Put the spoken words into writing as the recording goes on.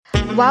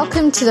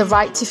Welcome to The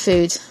Right to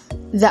Food,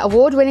 the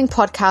award-winning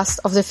podcast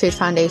of the Food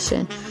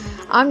Foundation.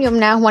 I'm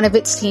Yumna, one of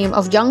its team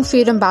of young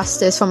food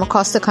ambassadors from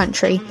across the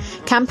country,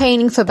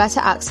 campaigning for better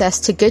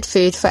access to good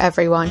food for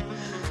everyone.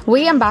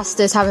 We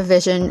ambassadors have a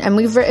vision, and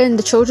we've written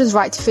the Children's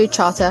Right to Food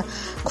Charter,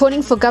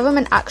 calling for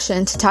government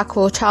action to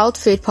tackle child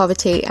food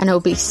poverty and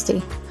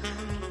obesity.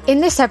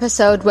 In this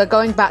episode, we're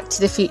going back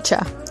to the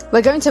future.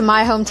 We're going to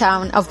my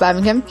hometown of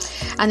Birmingham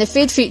and the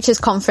Food Futures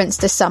Conference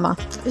this summer.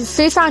 The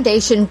Food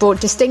Foundation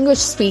brought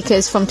distinguished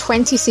speakers from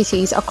 20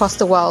 cities across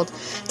the world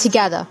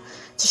together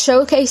to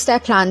showcase their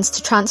plans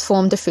to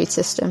transform the food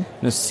system.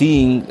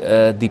 Seeing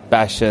the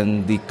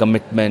passion, the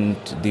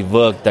commitment, the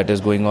work that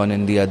is going on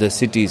in the other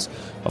cities,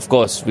 of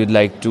course, we'd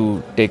like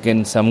to take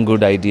in some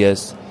good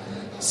ideas,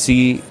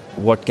 see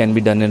what can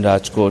be done in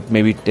Rajkot,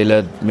 maybe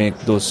tailor-make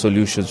those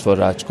solutions for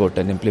Rajkot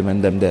and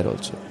implement them there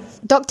also.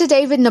 Dr.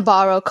 David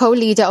Nabarro,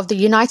 co-leader of the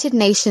United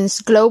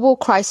Nations Global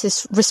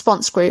Crisis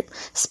Response Group,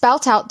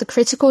 spelt out the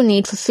critical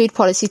need for food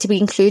policy to be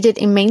included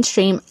in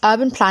mainstream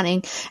urban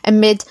planning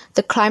amid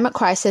the climate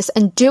crisis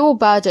and dual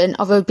burden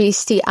of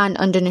obesity and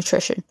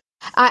undernutrition.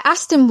 I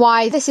asked him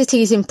why the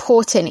city is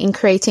important in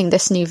creating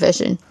this new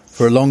vision.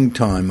 For a long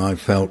time, I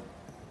felt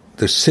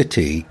the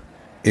city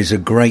is a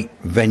great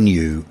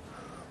venue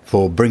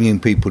for bringing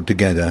people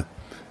together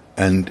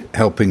and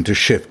helping to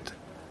shift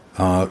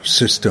our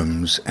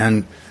systems.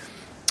 And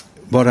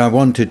what I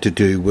wanted to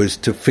do was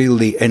to feel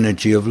the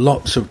energy of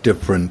lots of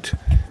different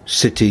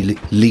city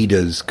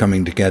leaders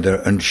coming together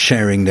and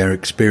sharing their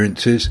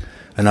experiences,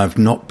 and I've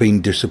not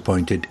been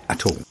disappointed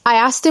at all. I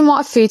asked him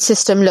what a food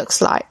system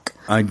looks like.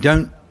 I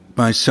don't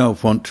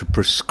myself want to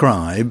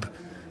prescribe,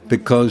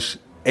 because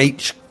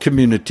each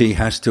community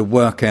has to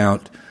work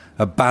out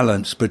a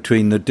balance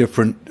between the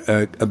different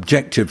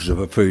objectives of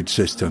a food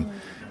system.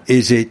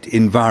 Is it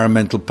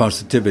environmental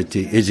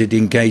positivity? Is it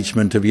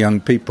engagement of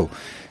young people?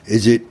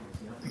 Is it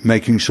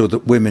making sure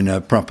that women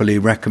are properly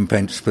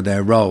recompensed for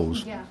their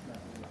roles? Yeah.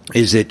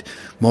 Is it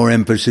more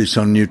emphasis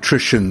on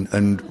nutrition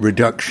and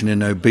reduction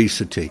in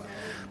obesity?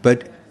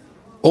 But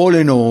all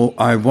in all,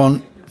 I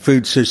want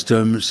food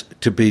systems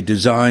to be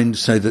designed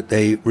so that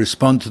they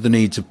respond to the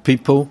needs of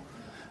people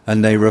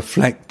and they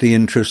reflect the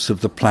interests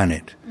of the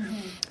planet. Mm-hmm.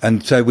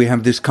 And so we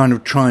have this kind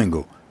of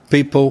triangle: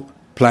 people,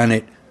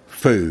 planet,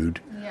 food.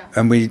 Yeah.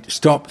 And we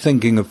stop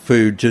thinking of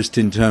food just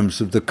in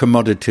terms of the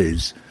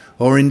commodities,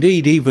 or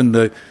indeed even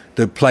the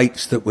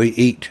plates that we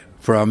eat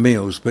for our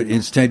meals, but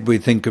instead we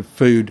think of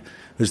food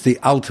as the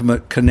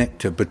ultimate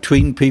connector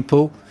between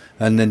people,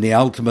 and then the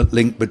ultimate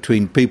link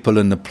between people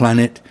and the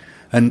planet.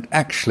 And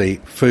actually,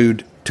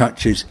 food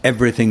touches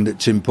everything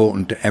that's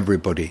important to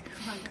everybody.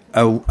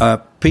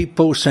 A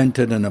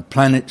people-centred and a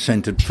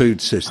planet-centred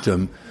food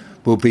system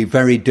will be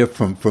very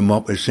different from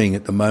what we're seeing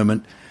at the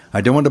moment.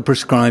 I don't want to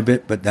prescribe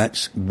it, but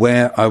that's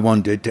where I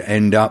want it to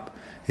end up,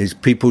 is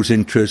people's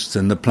interests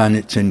and the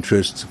planet's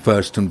interests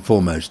first and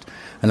foremost.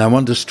 And I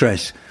want to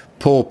stress,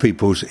 poor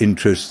people's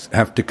interests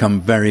have to come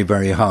very,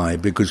 very high,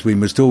 because we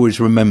must always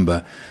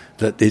remember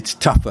that it's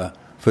tougher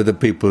for the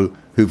people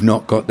who've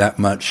not got that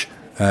much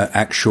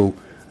actual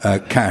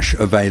cash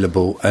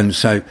available. And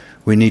so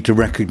we need to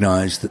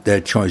recognise that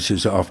their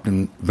choices are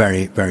often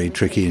very, very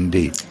tricky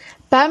indeed.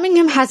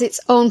 Birmingham has its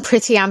own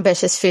pretty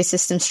ambitious food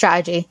system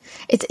strategy.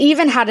 It's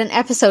even had an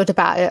episode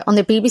about it on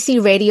the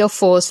BBC Radio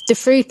 4's The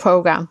Food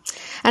Programme.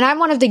 And I'm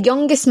one of the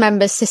youngest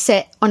members to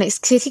sit on its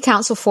City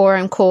Council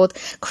forum called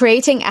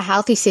Creating a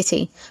Healthy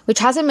City, which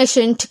has a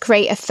mission to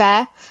create a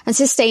fair and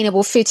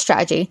sustainable food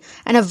strategy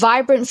and a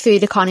vibrant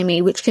food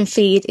economy which can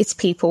feed its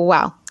people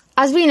well.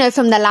 As we know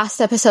from the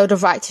last episode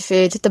of Right to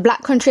Food, the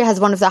Black Country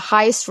has one of the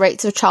highest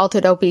rates of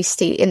childhood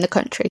obesity in the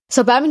country.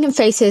 So Birmingham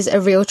faces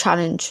a real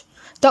challenge.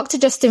 Dr.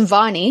 Justin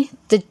Varney,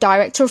 the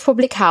Director of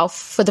Public Health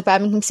for the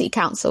Birmingham City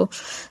Council,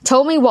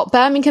 told me what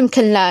Birmingham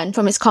can learn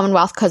from its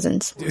Commonwealth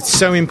cousins. It's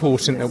so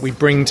important that we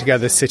bring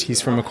together cities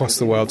from across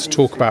the world to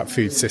talk about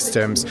food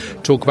systems,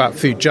 talk about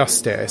food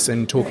justice,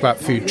 and talk about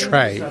food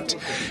trade.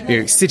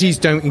 Cities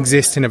don't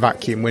exist in a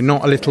vacuum. We're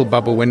not a little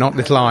bubble. We're not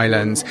little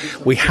islands.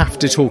 We have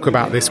to talk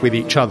about this with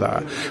each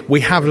other.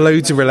 We have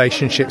loads of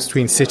relationships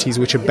between cities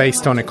which are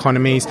based on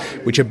economies,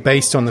 which are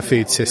based on the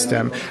food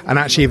system, and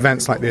actually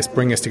events like this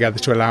bring us together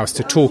to allow us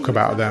to talk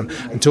about them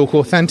and talk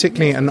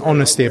authentically and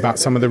honestly about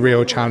some of the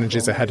real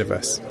challenges ahead of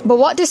us. But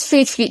what does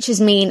Food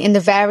Futures mean in the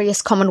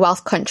various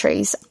Commonwealth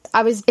countries?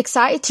 I was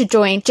excited to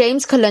join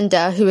James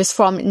Kalunda, who is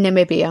from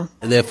Namibia.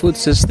 The food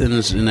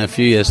systems in a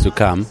few years to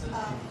come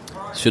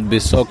should be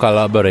so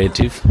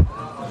collaborative,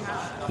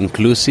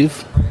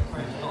 inclusive,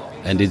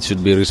 and it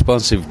should be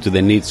responsive to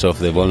the needs of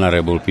the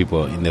vulnerable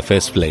people in the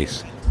first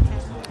place.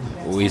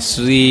 We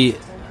see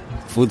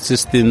food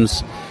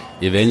systems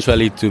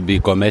eventually to be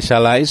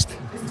commercialized.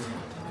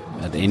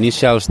 The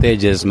initial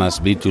stages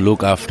must be to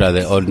look after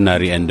the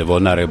ordinary and the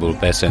vulnerable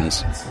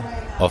persons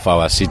of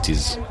our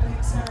cities.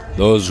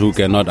 Those who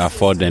cannot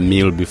afford a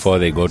meal before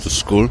they go to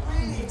school,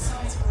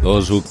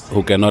 those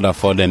who cannot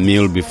afford a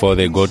meal before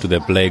they go to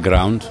the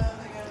playground,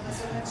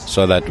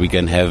 so that we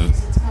can have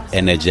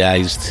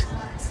energized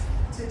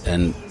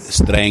and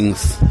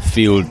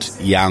strength-filled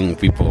young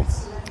people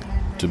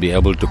to be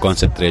able to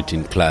concentrate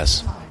in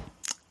class.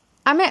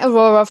 Amit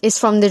Arora is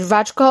from the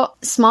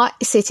Rajkot Smart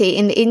City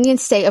in the Indian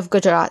state of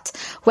Gujarat,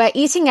 where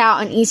eating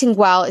out and eating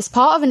well is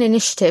part of an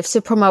initiative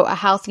to promote a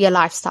healthier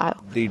lifestyle.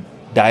 The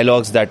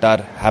dialogues that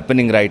are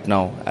happening right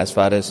now as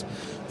far as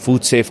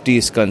food safety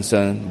is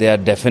concerned, they are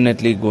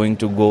definitely going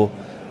to go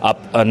up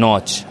a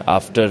notch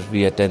after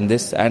we attend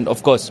this. And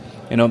of course,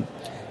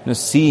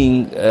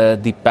 seeing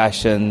the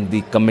passion,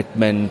 the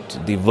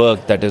commitment, the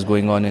work that is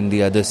going on in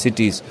the other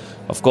cities,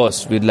 of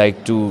course, we'd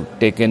like to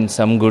take in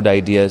some good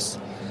ideas,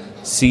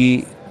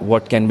 see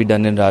what can be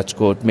done in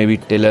Rajkot, maybe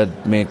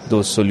make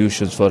those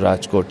solutions for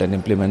Rajkot and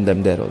implement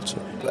them there also.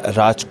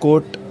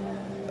 Rajkot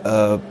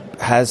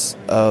has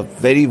a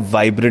very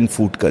vibrant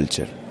food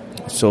culture.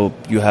 So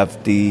you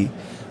have the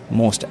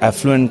most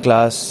affluent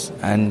class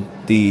and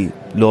the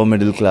lower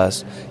middle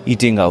class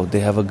eating out. They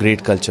have a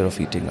great culture of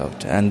eating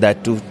out, and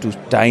that to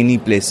tiny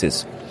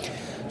places.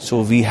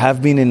 So we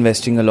have been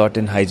investing a lot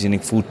in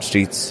hygienic food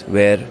streets,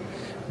 where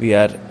we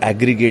are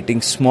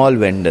aggregating small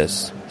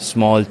vendors,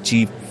 small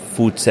cheap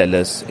food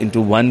sellers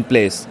into one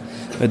place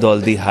with all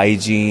the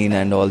hygiene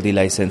and all the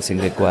licensing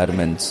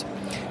requirements.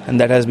 And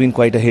that has been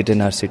quite a hit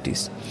in our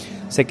cities.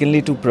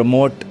 Secondly, to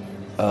promote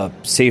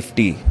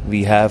safety,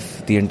 we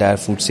have the entire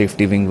food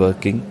safety wing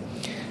working,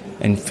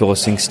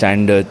 enforcing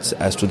standards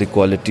as to the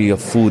quality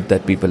of food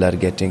that people are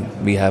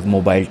getting. We have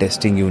mobile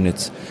testing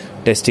units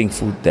testing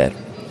food there.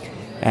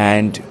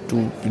 And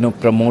to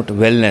promote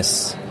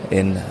wellness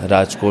in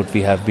Rajkot,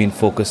 we have been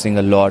focusing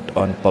a lot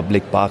on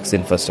public parks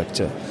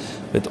infrastructure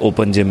with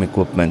open gym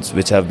equipments,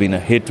 which have been a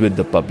hit with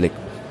the public.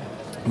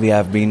 We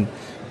have been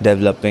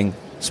developing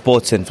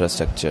sports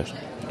infrastructure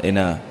in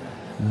a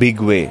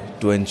big way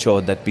to ensure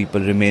that people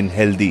remain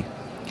healthy.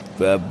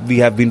 We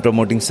have been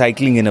promoting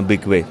cycling in a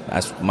big way.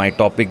 As my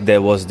topic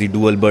there was the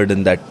dual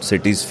burden that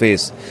cities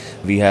face.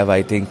 We have,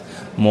 I think,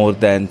 more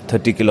than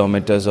 30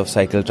 kilometers of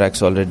cycle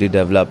tracks already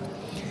developed.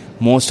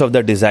 Most of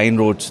the design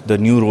roads, the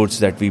new roads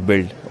that we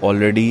build,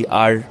 already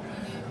are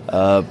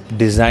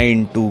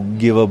designed to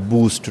give a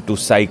boost to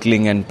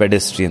cycling and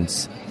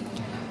pedestrians,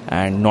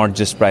 and not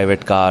just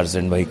private cars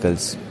and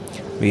vehicles.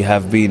 We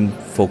have been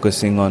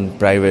focusing on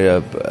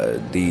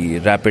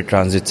the rapid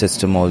transit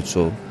system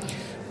also,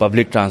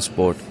 public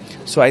transport.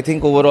 So I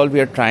think overall we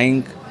are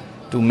trying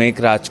to make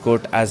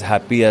Rajkot as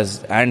happy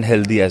and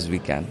healthy as we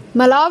can.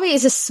 Malawi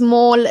is a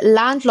small,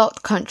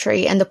 landlocked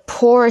country and the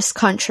poorest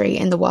country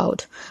in the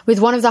world, with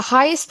one of the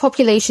highest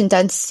population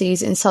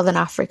densities in southern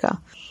Africa.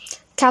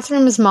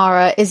 Catherine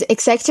Mzmara is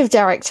Executive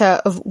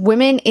Director of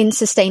Women in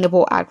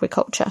Sustainable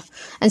Agriculture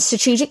and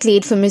Strategic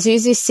Lead for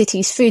Mzuzu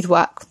City's Food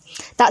Work.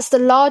 That's the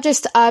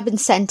largest urban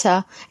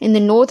centre in the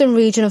northern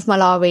region of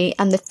Malawi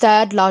and the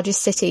third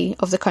largest city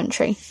of the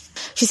country.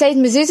 She says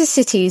Mzuzu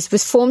Cities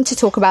was formed to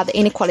talk about the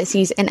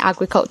inequalities in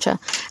agriculture,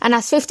 and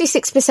as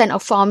 56%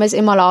 of farmers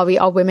in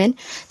Malawi are women,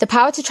 the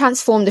power to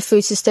transform the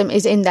food system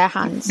is in their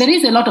hands. There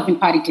is a lot of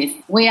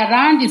inequalities, where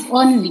land is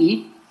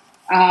only,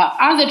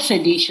 as a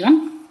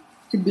tradition,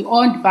 to be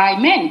owned by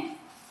men,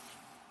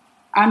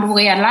 and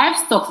where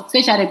livestock,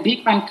 especially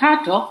beef and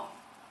cattle,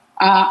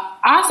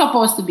 are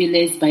supposed to be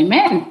raised by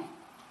men,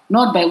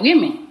 not by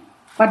women.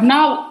 But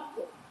now,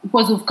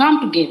 because we've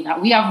come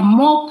together, we have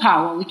more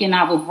power. We can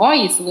have a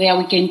voice where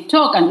we can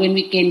talk, and when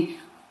we can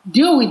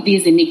deal with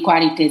these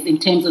inequalities in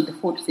terms of the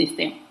food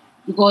system.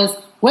 Because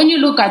when you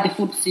look at the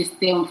food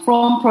system,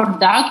 from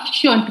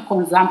production to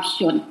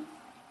consumption,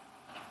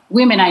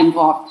 women are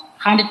involved,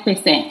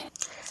 100%.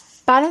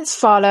 Balance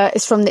Fala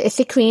is from the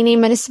eThekwini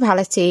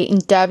municipality in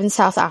Durban,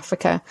 South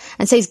Africa,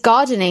 and says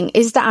gardening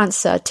is the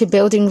answer to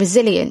building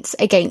resilience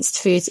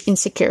against food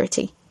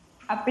insecurity.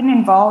 I've been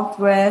involved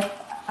with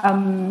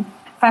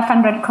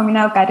 500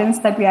 communal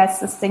gardens that we are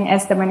assisting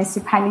as the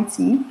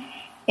municipality.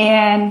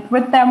 And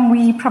with them,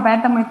 we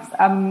provide them with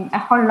a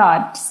whole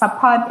lot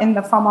support in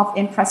the form of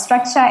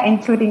infrastructure,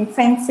 including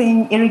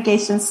fencing,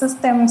 irrigation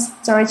systems,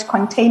 storage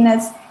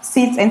containers,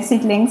 seeds and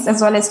seedlings,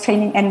 as well as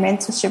training and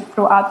mentorship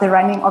throughout the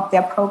running of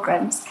their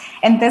programs.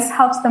 And this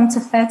helps them to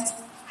first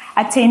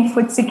attain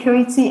food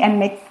security and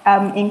make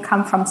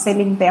income from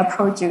selling their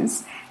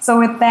produce. So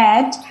with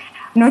that,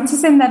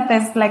 noticing that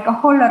there's like a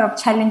whole lot of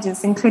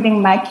challenges,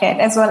 including market,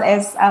 as well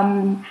as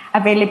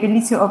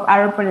availability of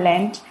arable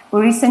land, we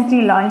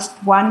recently launched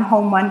One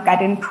Home, One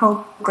Garden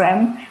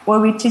program, where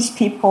we teach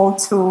people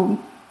to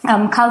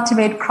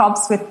cultivate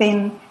crops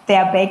within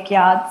their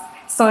backyards.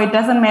 So it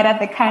doesn't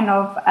matter the kind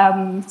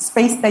of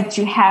space that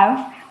you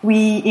have.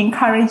 We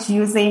encourage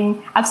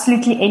using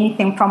absolutely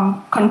anything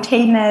from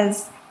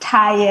containers,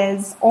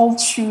 tires, old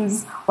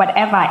shoes,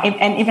 whatever,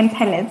 and even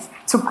pellets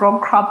to grow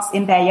crops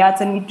in their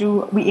yards. And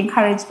we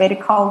encourage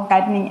vertical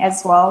gardening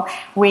as well,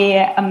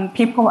 where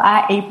people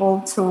are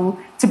able to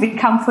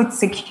become food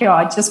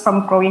secure just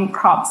from growing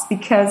crops,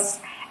 because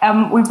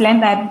we've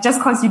learned that just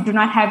because you do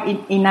not have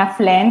enough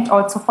land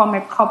or to form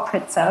a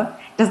cooperative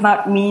does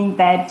not mean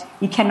that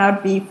you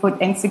cannot be food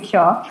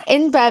insecure.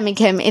 In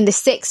Birmingham, in the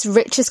 6th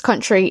richest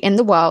country in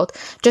the world,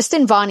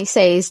 Justin Varney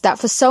says that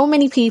for so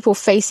many people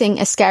facing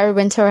a scary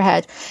winter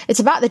ahead, it's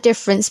about the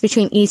difference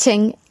between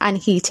eating and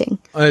heating.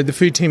 The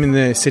food team in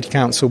the City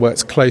Council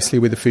works closely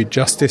with the Food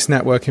Justice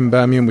Network in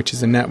Birmingham, which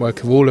is a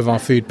network of all of our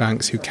food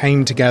banks who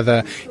came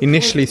together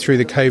initially through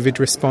the COVID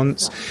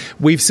response.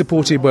 We've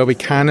supported where we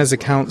can as a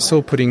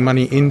council, putting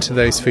money into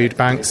those food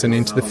banks and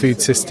into the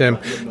food system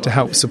to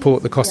help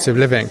support the cost of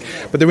living.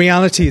 But the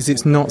reality is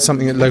it's not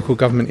something that local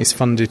government is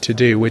funded to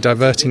do. We're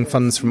diverting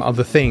funds from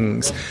other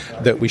things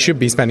that we should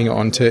be spending it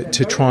on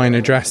to try and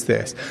address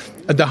this.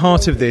 At the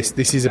heart of this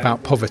is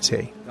about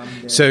poverty.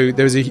 So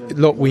there's a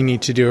lot we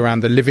need to do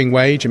around the living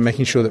wage and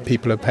making sure that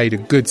people are paid a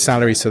good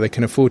salary so they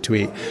can afford to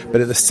eat.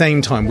 But at the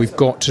same time, we've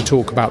got to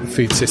talk about the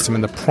food system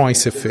and the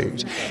price of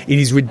food. It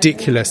is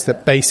ridiculous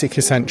that basic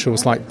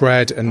essentials like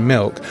bread and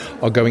milk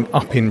are going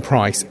up in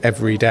price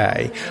every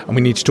day. And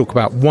we need to talk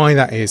about why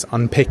that is,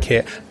 unpick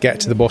it,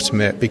 get to the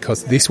bottom of it,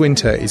 because this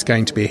winter is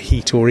going to be a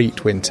heat or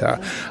eat winter.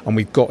 And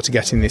we've got to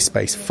get in this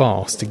space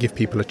fast to give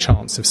people a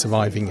chance of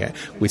surviving it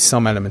with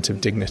some element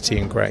of dignity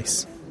and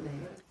grace.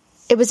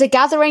 It was a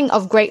gathering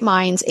of great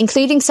minds,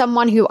 including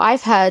someone who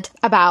I've heard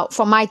about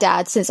from my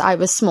dad since I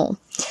was small.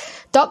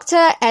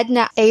 Dr.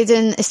 Edna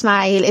Aden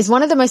Ismail is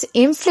one of the most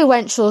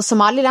influential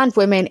Somaliland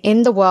women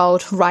in the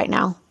world right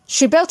now.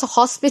 She built a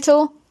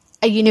hospital,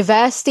 a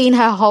university in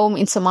her home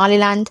in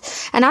Somaliland,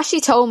 and as she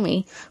told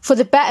me, for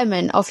the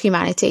betterment of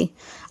humanity.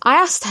 I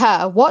asked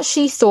her what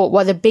she thought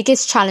were the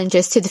biggest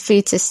challenges to the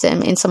food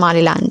system in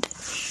Somaliland.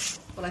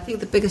 Well, I think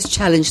the biggest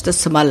challenge that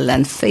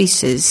Somaliland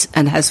faces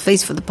and has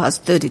faced for the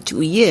past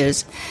 32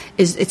 years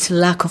is its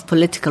lack of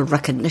political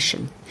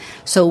recognition.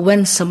 So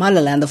when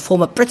Somaliland, the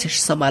former British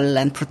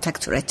Somaliland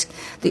Protectorate,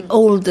 the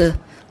older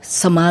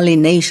Somali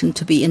nation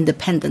to be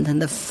independent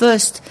and the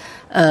first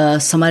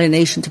Somali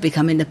nation to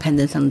become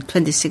independent on the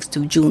 26th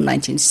of June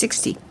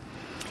 1960,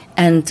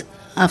 and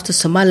after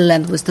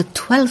Somaliland was the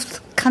 12th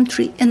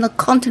country in the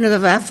continent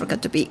of Africa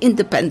to be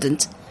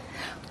independent,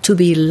 to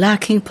be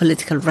lacking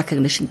political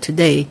recognition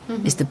today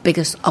is the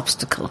biggest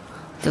obstacle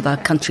that our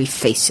country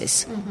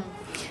faces.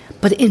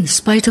 But in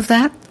spite of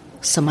that,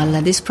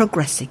 Somaliland is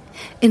progressing.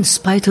 In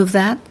spite of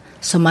that,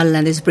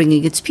 Somaliland is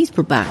bringing its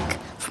people back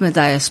from the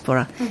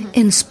diaspora.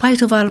 In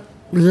spite of our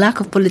lack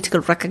of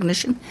political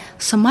recognition,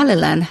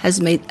 Somaliland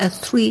has made a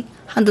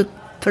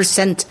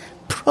 300%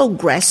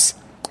 progress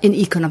in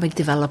economic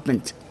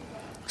development.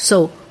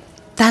 So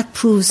that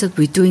proves that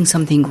we're doing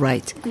something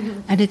right.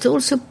 And it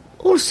also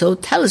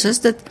tells us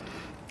that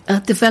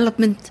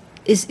development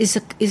is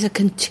a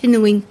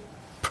continuing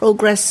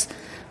progress.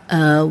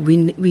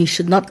 We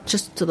should not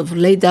just sort of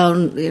lay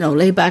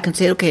back and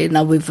say, okay,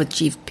 now we've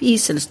achieved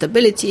peace and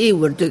stability,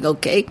 we're doing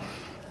okay.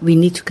 We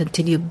need to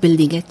continue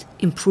building it,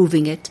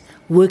 improving it,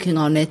 working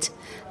on it,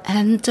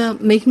 and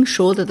making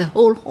sure that the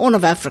whole Horn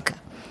of Africa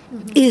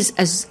is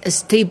as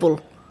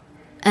stable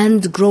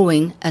and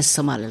growing as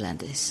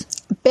Somaliland is.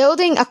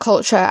 Building a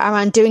culture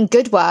around doing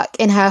good work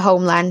in her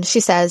homeland, she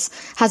says,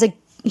 has a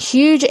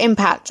huge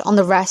impact on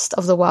the rest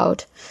of the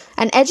world.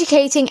 And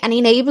educating and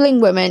enabling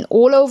women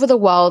all over the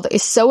world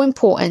is so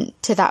important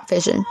to that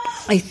vision.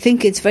 I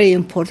think it's very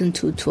important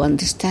to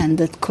understand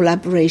that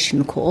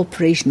collaboration,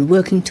 cooperation,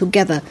 working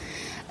together,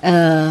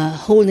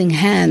 holding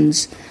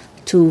hands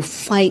to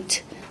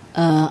fight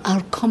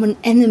our common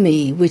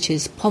enemy, which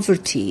is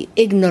poverty,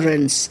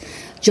 ignorance,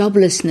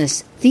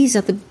 joblessness. These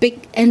are the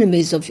big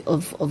enemies of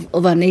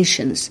our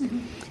nations.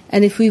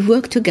 And if we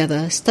work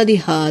together, study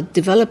hard,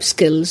 develop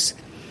skills,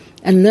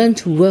 and learn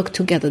to work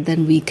together,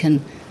 then we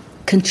can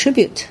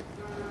contribute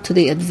to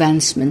the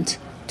advancement,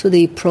 to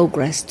the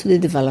progress, to the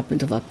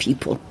development of our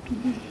people.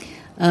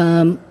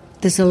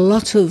 There's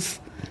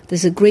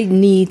a great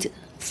need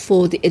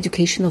for the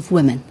education of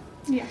women.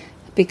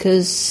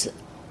 Because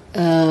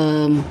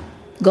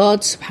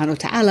God subhanahu wa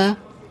ta'ala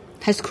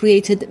has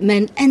created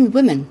men and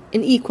women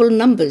in equal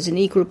numbers, in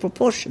equal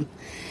proportion.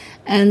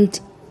 And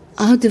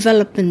our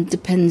development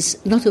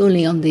depends not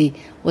only on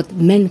what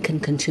men can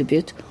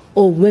contribute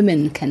or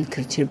women can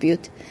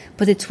contribute,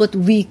 but it's what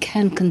we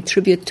can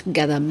contribute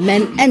together,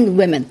 men and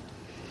women.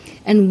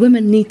 And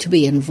women need to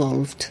be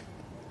involved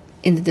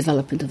in the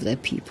development of their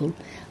people.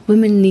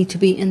 Women need to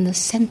be in the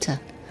center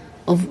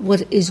of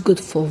what is good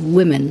for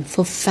women,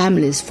 for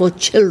families, for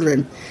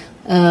children,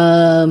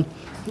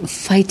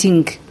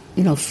 fighting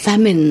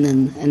famine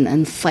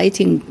and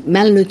fighting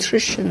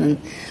malnutrition and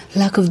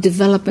lack of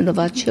development of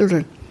our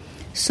children.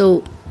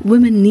 So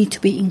women need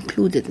to be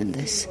included in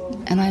this.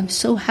 And I'm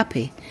so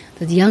happy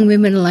that young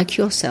women like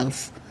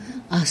yourself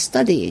are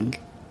studying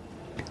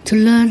to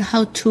learn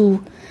how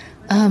to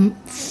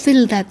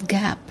fill that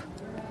gap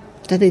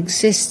that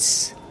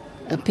exists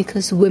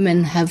because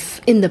women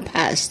have in the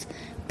past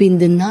been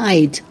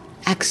denied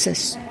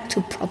access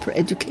to proper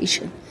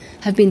education,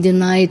 have been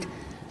denied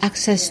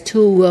access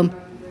to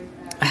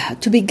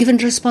be given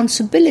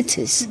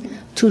responsibilities,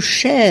 to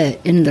share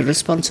in the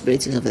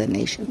responsibilities of their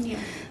nation.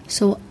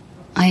 So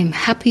I'm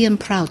happy and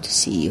proud to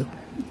see you,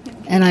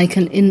 and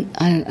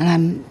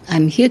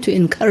I'm here to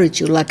encourage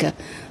you like a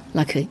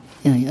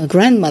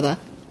grandmother.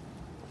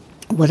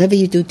 Whatever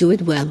you do, do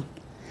it well.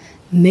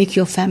 Make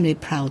your family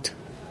proud.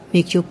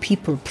 Make your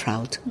people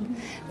proud.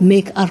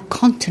 Make our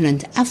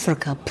continent,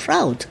 Africa,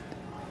 proud.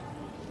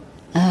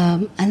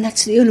 And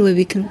that's the only way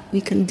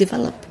we can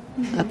develop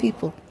our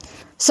people.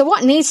 So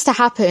what needs to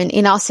happen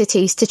in our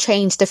cities to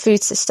change the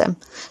food system?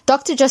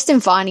 Dr.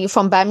 Justin Varney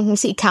from Birmingham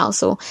City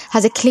Council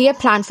has a clear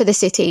plan for the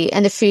city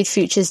and the Food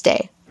Futures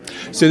Day.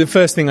 So the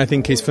first thing I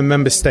think is for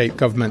member state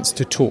governments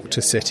to talk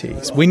to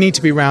cities. We need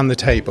to be round the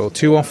table.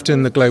 Too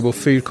often the global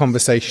food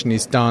conversation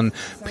is done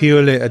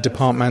purely at a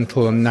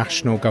departmental and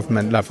national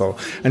government level,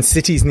 and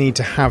cities need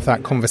to have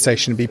that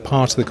conversation and be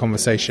part of the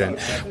conversation.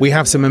 We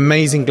have some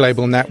amazing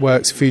global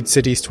networks. Food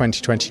Cities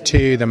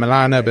 2022, the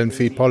Milan Urban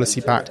Food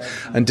Policy Pact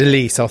and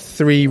Delise are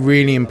three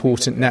really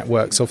important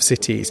networks of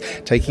cities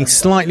taking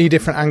slightly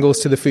different angles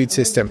to the food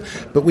system,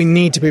 but we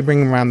need to be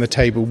bringing around the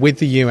table with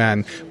the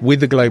UN,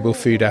 with the global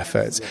food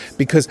efforts,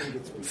 because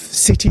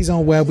cities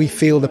are where we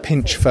feel the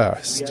pinch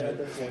first.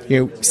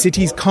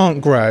 Cities can't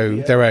grow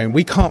their own.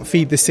 We can't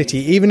feed the city.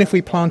 Even if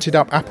we planted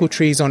up apple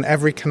trees on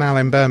every canal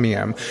in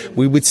Birmingham,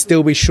 we would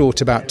still be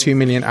short about 2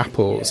 million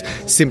apples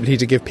simply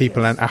to give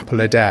people an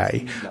apple a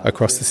day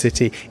across the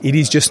city. It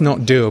is just not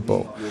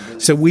doable.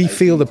 So we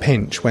feel the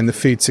pinch when the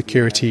food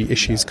security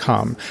issues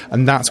come,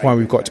 and that's why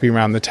we've got to be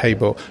around the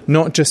table,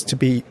 not just to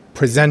be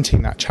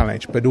presenting that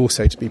challenge, but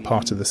also to be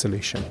part of the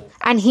solution.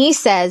 And he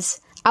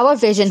says our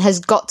vision has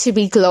got to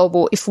be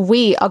global if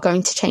we are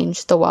going to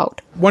change the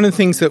world. One of the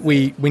things that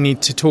we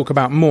need to talk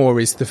about more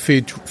is the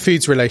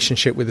food's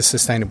relationship with the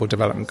Sustainable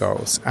Development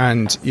Goals.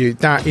 And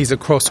that is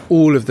across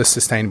all of the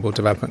Sustainable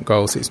Development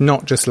Goals. It's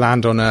not just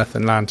land on earth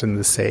and land in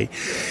the sea.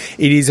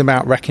 It is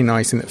about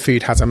recognising that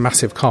food has a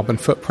massive carbon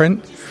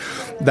footprint.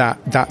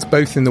 That's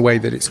both in the way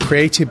that it's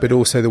created, but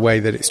also the way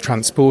that it's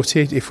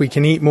transported. If we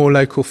can eat more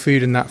local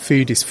food and that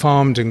food is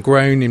farmed and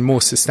grown in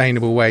more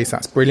sustainable ways,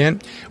 that's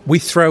brilliant. We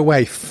throw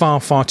away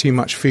far, far too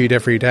much food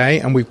every day,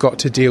 and we've got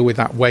to deal with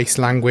that waste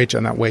language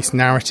and that waste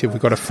narrative.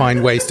 We've got to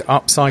find ways to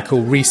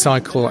upcycle,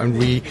 recycle, and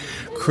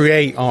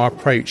recreate our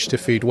approach to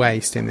food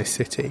waste in this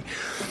city.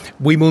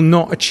 We will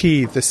not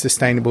achieve the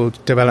Sustainable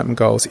Development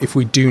Goals if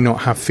we do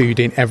not have food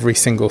in every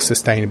single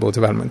Sustainable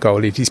Development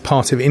Goal. It is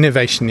part of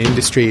innovation in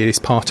industry, it is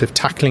part of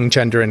tackling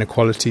gender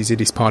inequalities,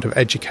 it is part of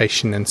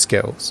education and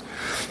skills.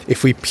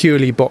 If we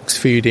purely box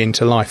food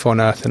into life on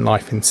earth and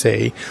life in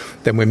sea,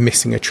 then we're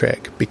missing a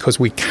trick, because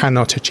we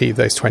cannot achieve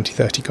those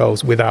 2030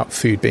 goals without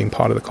food being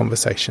part of the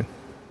conversation.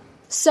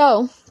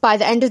 So, by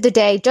the end of the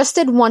day,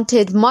 Justin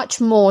wanted much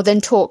more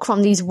than talk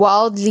from these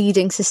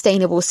world-leading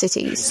sustainable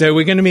cities. So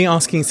we're going to be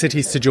asking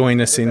cities to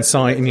join us in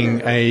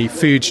signing a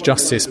food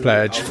justice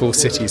pledge for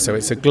cities. So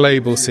it's a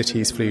global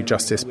cities food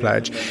justice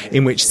pledge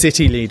in which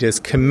city leaders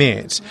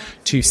commit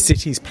to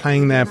cities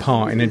playing their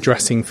part in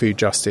addressing food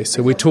justice.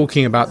 So we're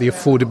talking about the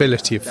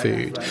affordability of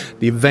food,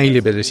 the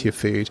availability of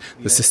food,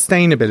 the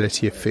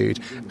sustainability of food,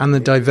 and the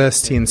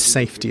diversity and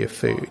safety of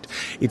food.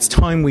 It's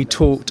time we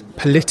talked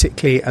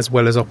politically as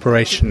well as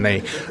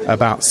operationally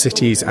about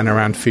cities and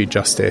around food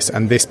justice,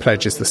 and this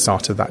pledge is the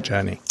start of that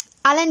journey.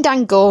 Alan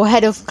Dangle,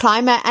 Head of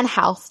Climate and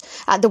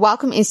Health at the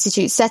Wellcome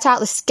Institute, set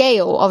out the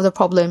scale of the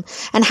problem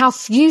and how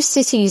few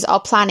cities are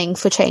planning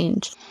for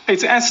change.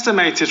 It's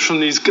estimated from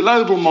these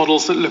global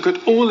models that look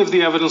at all of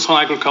the evidence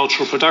on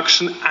agricultural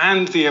production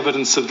and the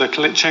evidence of the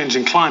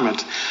changing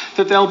climate,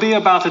 that there'll be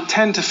about a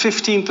 10 to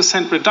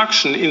 15%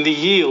 reduction in the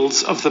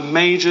yields of the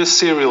major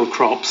cereal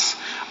crops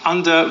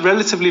under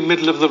relatively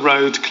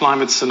middle-of-the-road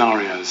climate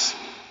scenarios.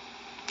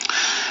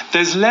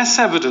 There's less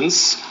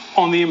evidence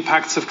on the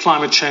impacts of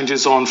climate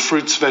changes on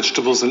fruits,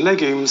 vegetables and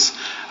legumes,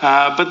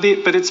 but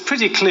it's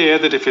pretty clear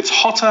that if it's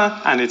hotter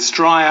and it's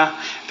drier,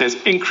 there's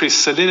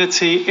increased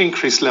salinity,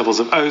 increased levels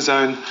of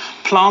ozone,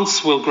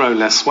 plants will grow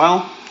less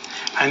well,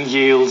 and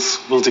yields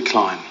will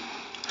decline.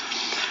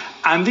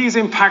 And these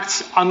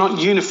impacts are not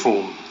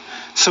uniform.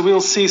 So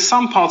we'll see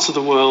some parts of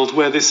the world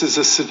where this is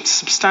a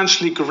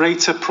substantially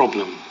greater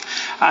problem.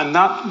 And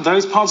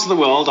those parts of the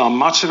world are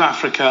much of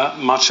Africa,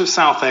 much of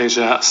South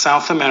Asia,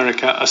 South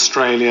America,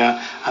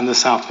 Australia, and the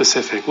South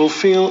Pacific will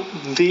feel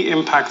the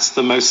impacts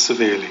the most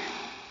severely.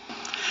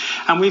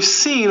 And we've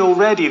seen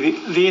already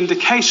the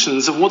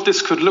indications of what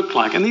this could look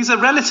like. And these are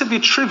relatively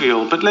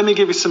trivial, but let me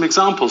give you some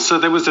examples. So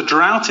there was a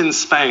drought in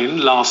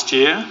Spain last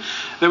year.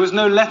 There was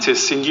no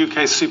lettuce in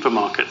UK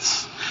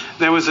supermarkets.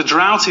 There was a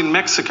drought in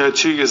Mexico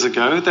 2 years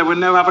ago. There were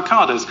no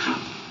avocados.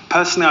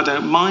 Personally, I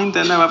don't mind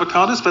there are no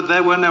avocados, but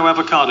there were no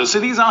avocados. So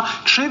these are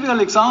trivial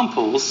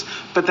examples,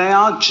 but they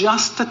are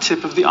just the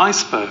tip of the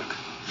iceberg.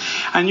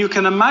 And you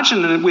can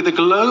imagine that with a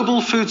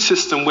global food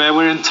system where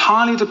we're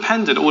entirely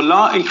dependent or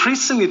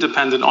increasingly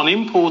dependent on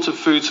import of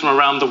foods from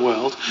around the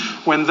world,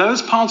 when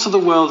those parts of the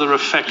world are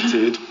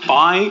affected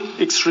by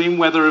extreme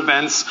weather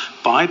events,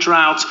 by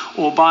drought,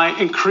 or by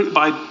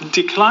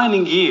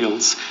declining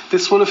yields,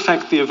 this will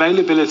affect the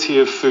availability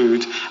of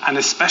food, and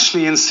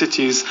especially in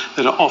cities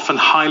that are often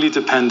highly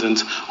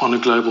dependent on a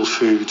global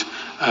food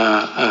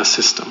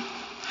system.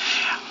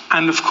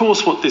 And of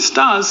course, what this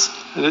does,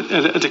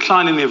 a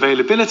decline in the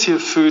availability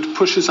of food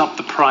pushes up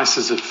the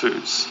prices of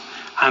foods.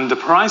 And the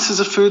prices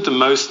of food,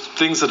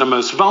 things that are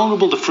most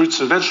vulnerable, the fruits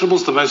and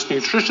vegetables, the most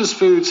nutritious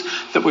foods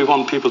that we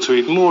want people to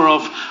eat more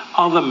of,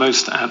 are the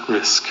most at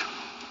risk.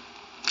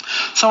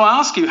 So I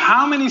ask you,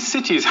 how many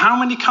cities, how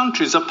many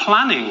countries are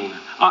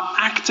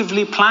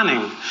actively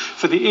planning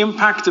for the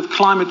impact of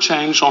climate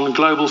change on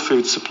global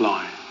food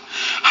supply?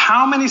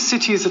 How many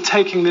cities are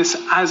taking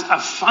this as a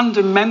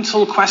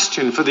fundamental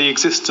question for their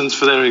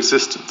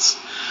existence?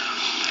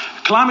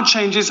 Climate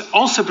change is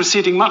also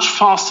proceeding much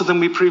faster than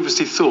we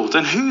previously thought.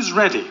 And who's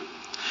ready?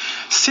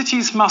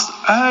 Cities must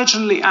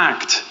urgently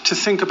act to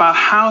think about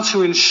how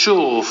to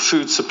ensure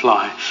food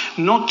supply,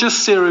 not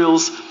just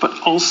cereals,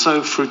 but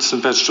also fruits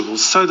and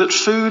vegetables, so that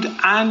food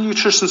and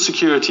nutrition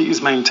security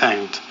is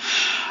maintained.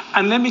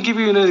 And let me give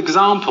you an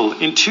example.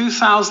 In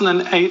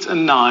 2008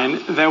 and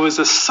 2009, there was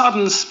a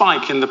sudden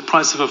spike in the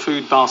price of a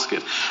food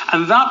basket.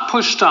 And that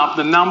pushed up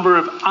the number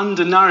of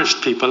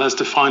undernourished people, as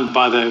defined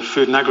by the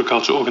Food and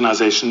Agriculture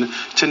Organization,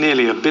 to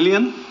nearly 1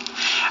 billion.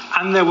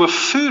 And there were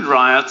food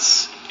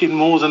riots in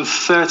more than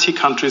 30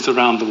 countries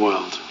around the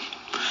world.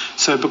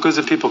 So because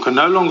if people can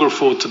no longer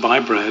afford to buy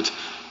bread,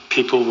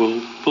 people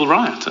will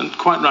riot, and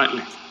quite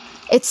rightly.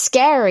 It's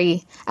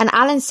scary, and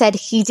Alan said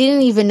he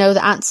didn't even know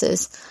the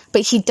answers,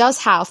 but he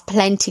does have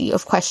plenty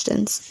of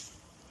questions.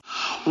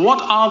 What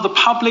are the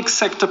public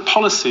sector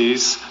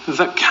policies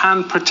that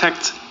can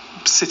protect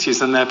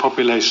cities and their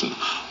population?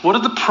 What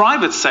are the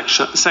private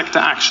sector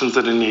actions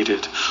that are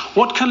needed?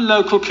 What can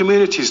local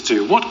communities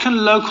do? What can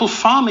local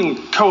farming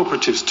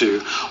cooperatives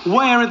do?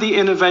 Where are the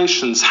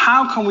innovations?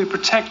 How can we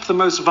protect the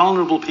most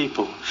vulnerable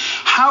people?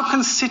 How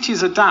can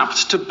cities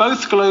adapt to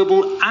both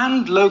global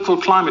and local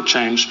climate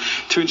change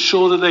to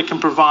ensure that they can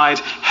provide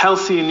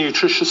healthy and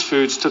nutritious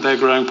foods to their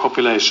growing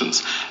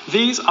populations?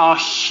 These are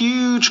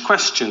huge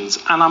questions,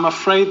 and I'm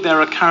afraid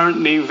there are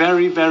currently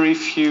very, very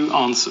few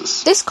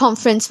answers. This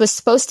conference was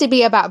supposed to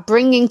be about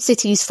bringing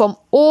cities from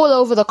all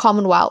over the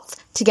Commonwealth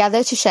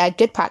together to share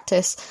good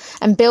practice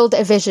and build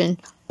a vision.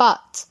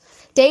 But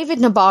David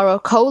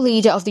Nabarro,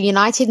 co-leader of the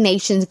United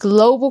Nations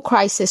Global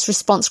Crisis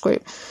Response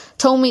Group,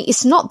 told me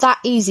it's not that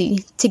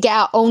easy to get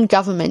our own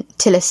government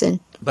to listen.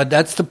 But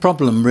that's the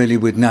problem really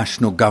with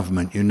national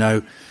government. You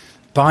know,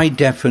 by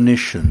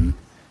definition,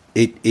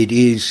 it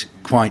is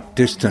quite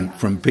distant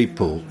from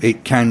people.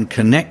 It can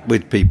connect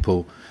with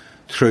people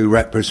through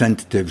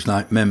representatives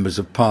like members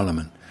of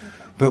parliament.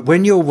 But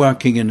when you're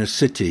working in a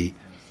city,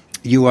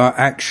 you are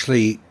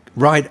actually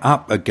right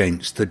up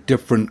against the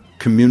different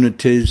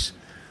communities,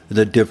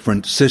 the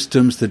different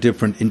systems, the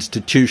different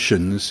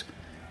institutions,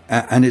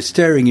 and it's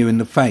staring you in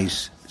the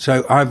face.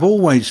 So I've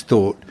always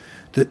thought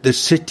that the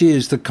city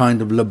is the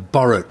kind of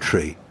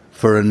laboratory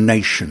for a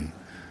nation.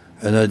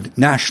 And a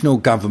national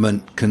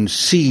government can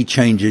see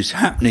changes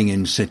happening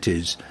in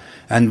cities,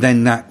 and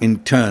then that in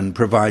turn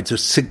provides a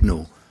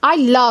signal. I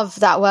love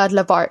that word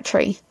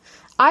laboratory.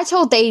 I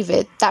told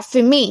David that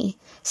for me,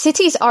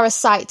 cities are a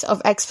site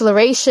of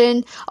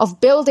exploration,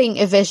 of building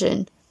a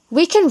vision.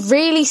 We can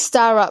really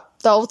stir up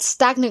the old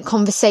stagnant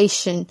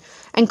conversation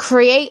and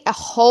create a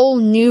whole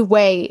new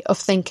way of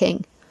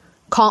thinking.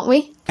 Can't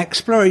we?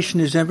 Exploration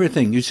is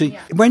everything. You see,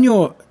 when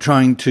you're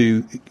trying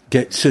to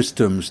get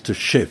systems to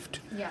shift,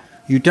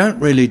 you don't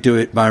really do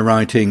it by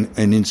writing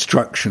an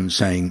instruction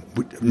saying,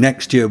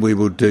 next year we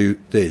will do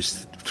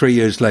this, 3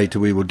 years later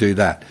we will do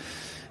that.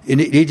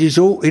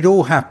 It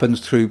all happens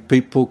through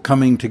people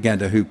coming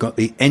together who've got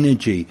the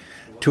energy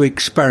to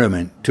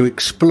experiment, to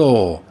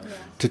explore,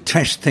 to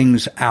test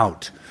things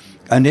out.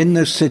 And in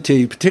the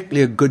city,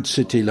 particularly a good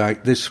city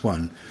like this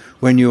one,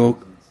 when you're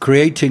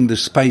creating the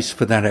space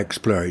for that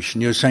exploration,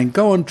 you're saying,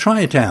 go on,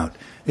 try it out.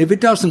 If it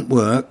doesn't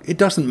work, it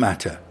doesn't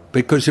matter.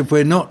 Because if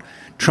we're not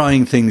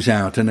trying things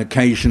out and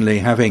occasionally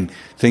having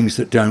things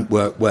that don't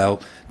work well,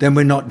 then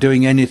we're not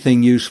doing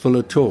anything useful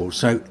at all.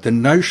 So the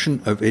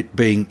notion of it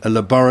being a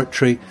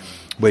laboratory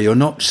where you're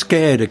not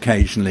scared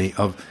occasionally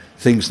of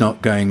things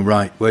not going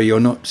right, where you're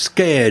not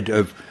scared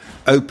of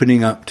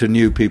opening up to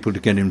new people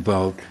to get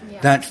involved,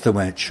 that's the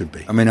way it should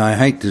be. I mean, I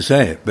hate to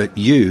say it, but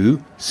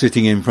you,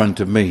 sitting in front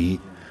of me,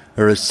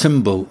 are a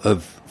symbol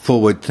of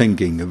forward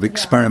thinking, of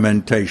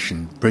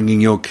experimentation,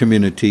 bringing your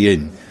community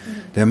in.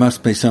 There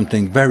must be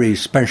something very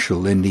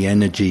special in the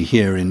energy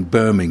here in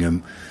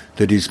Birmingham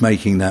that is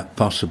making that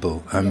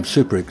possible. I'm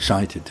super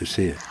excited to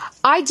see it.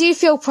 I do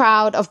feel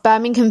proud of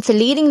Birmingham for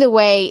leading the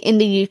way in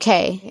the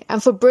UK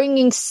and for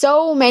bringing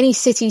so many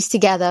cities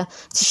together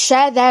to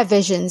share their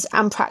visions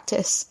and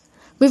practice.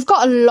 We've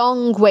got a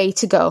long way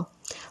to go,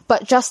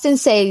 but Justin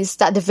says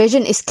that the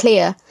vision is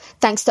clear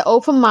thanks to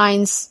open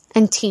minds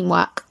and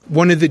teamwork.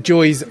 One of the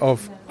joys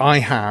I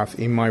have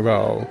in my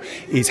role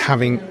is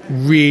having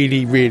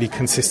really, really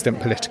consistent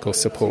political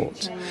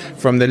support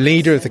from the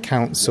leader of the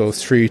council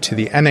through to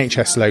the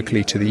NHS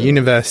locally, to the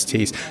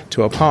universities,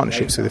 to our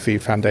partnerships with the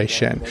Food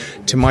Foundation,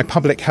 to my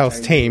public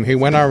health team who,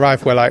 when I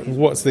arrived, were like,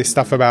 what's this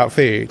stuff about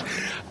food?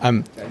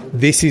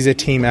 This is a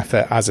team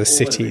effort as a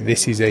city.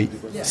 This is a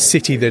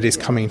city that is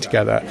coming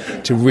together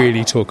to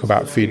really talk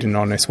about food in an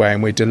honest way,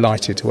 and we're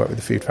delighted to work with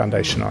the Food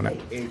Foundation on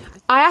it.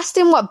 I asked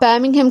him what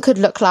Birmingham could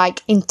look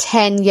like in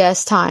 10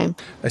 years' time.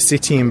 A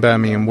city in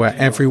Birmingham where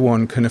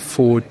everyone can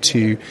afford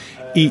to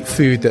eat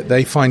food that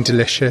they find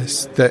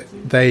delicious, that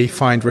they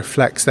find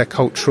reflects their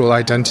cultural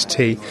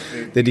identity,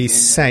 that is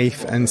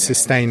safe and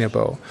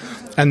sustainable,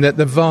 and that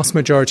the vast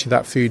majority of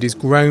that food is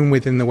grown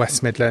within the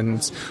West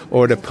Midlands,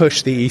 or to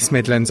push the East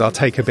Midlands, I'll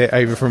take a bit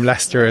over from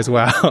Leicester as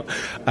well.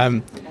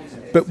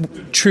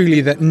 But truly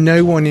that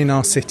no one in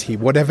our city,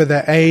 whatever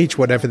their age,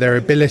 whatever their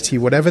ability,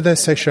 whatever their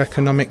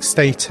socioeconomic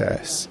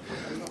status,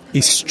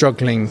 is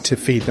struggling to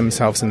feed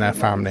themselves and their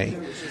family.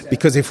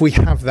 Because if we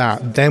have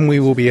that, then we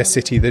will be a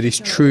city that is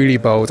truly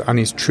bold and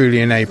is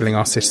truly enabling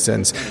our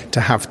citizens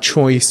to have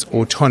choice,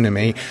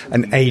 autonomy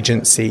and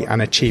agency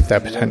and achieve their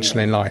potential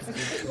in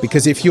life.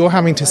 Because if you're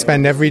having to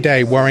spend every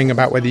day worrying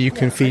about whether you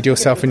can feed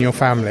yourself and your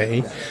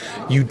family,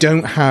 you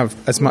don't have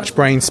as much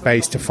brain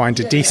space to find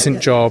a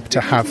decent job,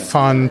 to have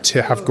fun,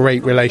 to have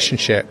great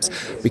relationships,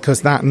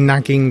 because that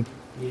nagging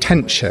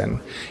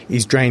tension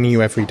is draining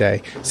you every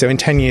day. So in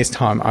 10 years'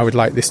 time, I would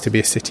like this to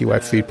be a city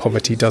where food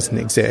poverty doesn't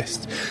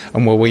exist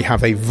and where we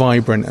have a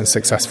vibrant and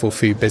successful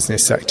food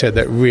business sector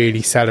that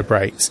really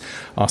celebrates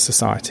our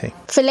society.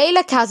 For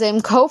Layla Kazim,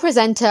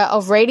 co-presenter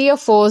of Radio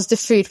 4's The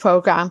Food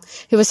Programme,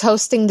 who was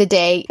hosting the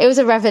day, it was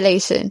a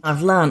revelation.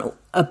 I've learned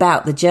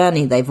about the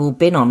journey they've all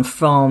been on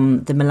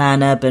from the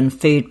Milan Urban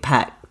Food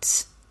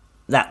Pact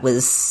that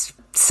was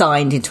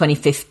signed in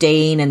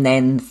 2015, and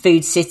then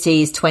Food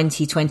Cities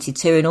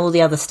 2022 and all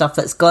the other stuff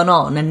that's gone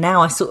on. And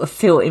now I sort of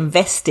feel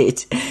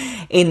invested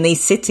in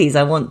these cities.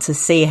 I want to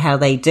see how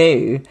they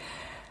do.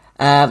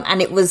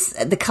 And it was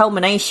the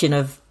culmination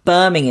of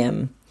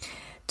Birmingham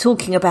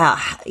talking about,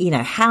 you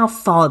know, how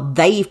far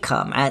they've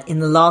come in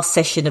the last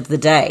session of the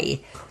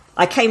day.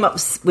 I came up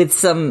with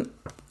some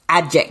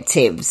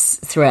adjectives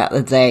throughout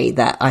the day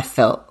that I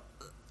felt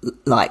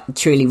like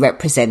truly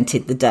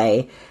represented the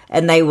day.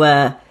 And they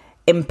were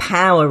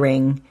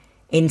empowering,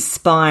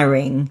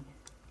 inspiring,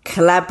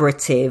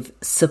 collaborative,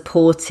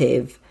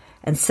 supportive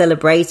and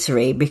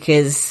celebratory,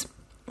 because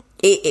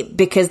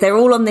because they're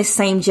all on this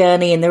same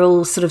journey and they're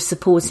all sort of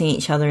supporting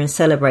each other and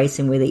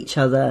celebrating with each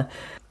other.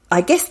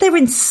 I guess they're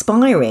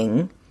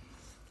inspiring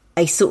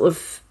a sort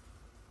of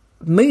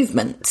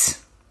movement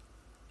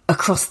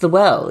across the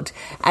world.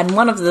 And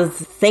one of the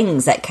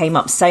things that came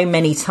up so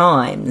many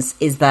times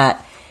is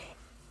that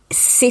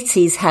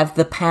cities have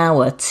the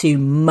power to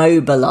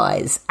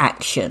mobilise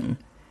action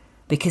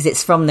because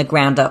it's from the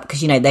ground up,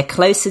 because, you know, they're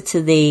closer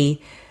to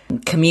the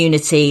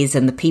communities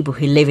and the people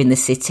who live in the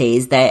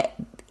cities. They're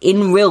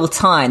in real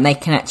time, they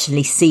can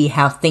actually see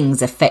how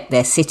things affect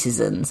their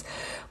citizens,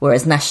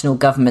 whereas national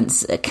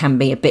governments can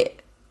be a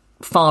bit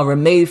far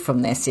removed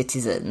from their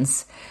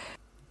citizens.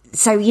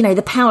 So, you know,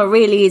 the power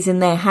really is in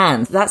their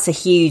hands. That's a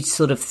huge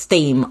sort of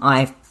theme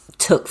I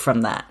took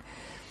from that.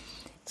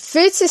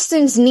 Food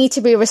systems need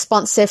to be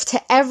responsive to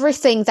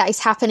everything that is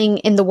happening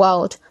in the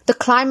world. The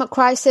climate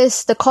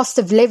crisis, the cost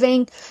of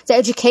living, the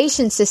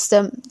education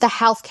system, the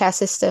healthcare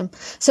system.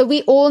 So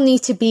we all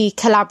need to be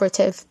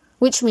collaborative,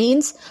 which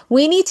means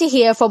we need to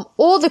hear from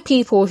all the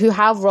people who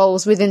have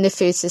roles within the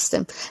food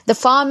system. The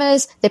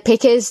farmers, the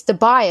pickers, the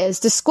buyers,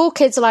 the school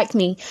kids like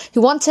me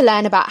who want to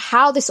learn about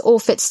how this all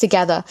fits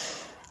together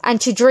and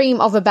to dream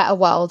of a better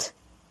world.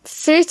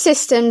 Food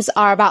systems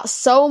are about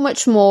so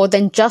much more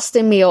than just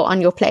a meal on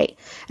your plate.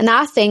 And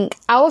I think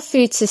our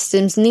food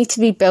systems need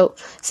to be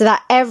built so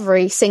that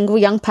every single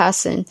young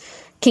person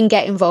can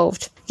get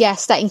involved.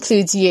 Yes, that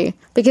includes you,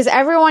 because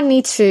everyone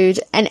needs food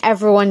and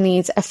everyone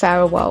needs a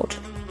fairer world.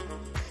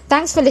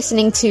 Thanks for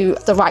listening to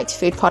the Right to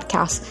Food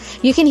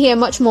podcast. You can hear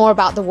much more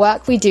about the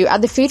work we do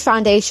at the Food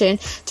Foundation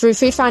through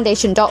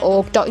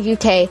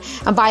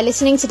foodfoundation.org.uk and by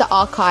listening to the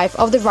archive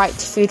of the Right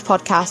to Food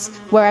podcast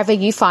wherever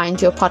you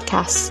find your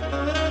podcasts.